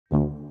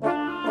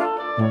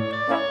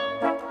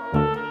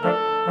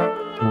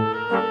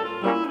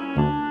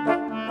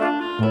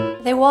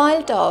The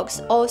wild dogs,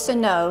 also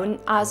known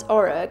as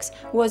Aurochs,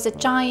 was a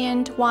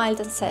giant wild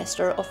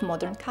ancestor of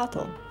modern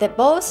cattle. The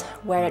bulls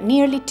were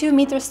nearly 2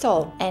 meters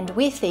tall, and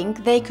we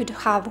think they could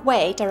have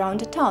weighed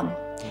around a ton.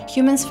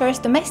 Humans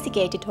first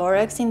domesticated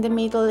aurochs in the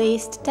Middle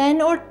East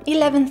 10 or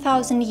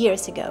 11,000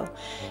 years ago,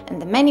 and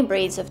the many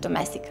breeds of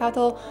domestic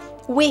cattle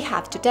we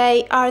have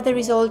today are the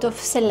result of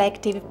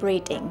selective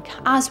breeding,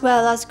 as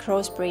well as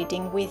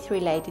crossbreeding with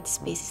related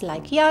species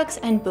like yaks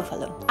and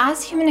buffalo.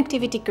 As human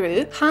activity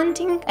grew,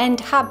 hunting and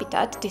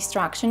habitat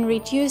destruction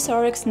reduced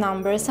aurochs'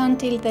 numbers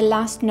until the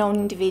last known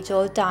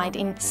individual died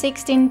in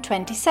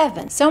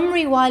 1627. Some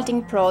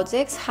rewilding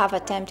projects have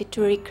attempted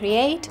to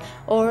recreate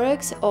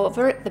aurochs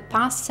over the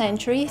past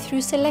century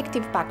through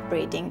selective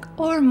backbreeding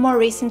or, more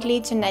recently,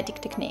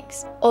 genetic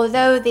techniques,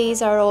 although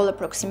these are all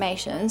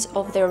approximations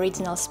of the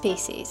original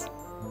species.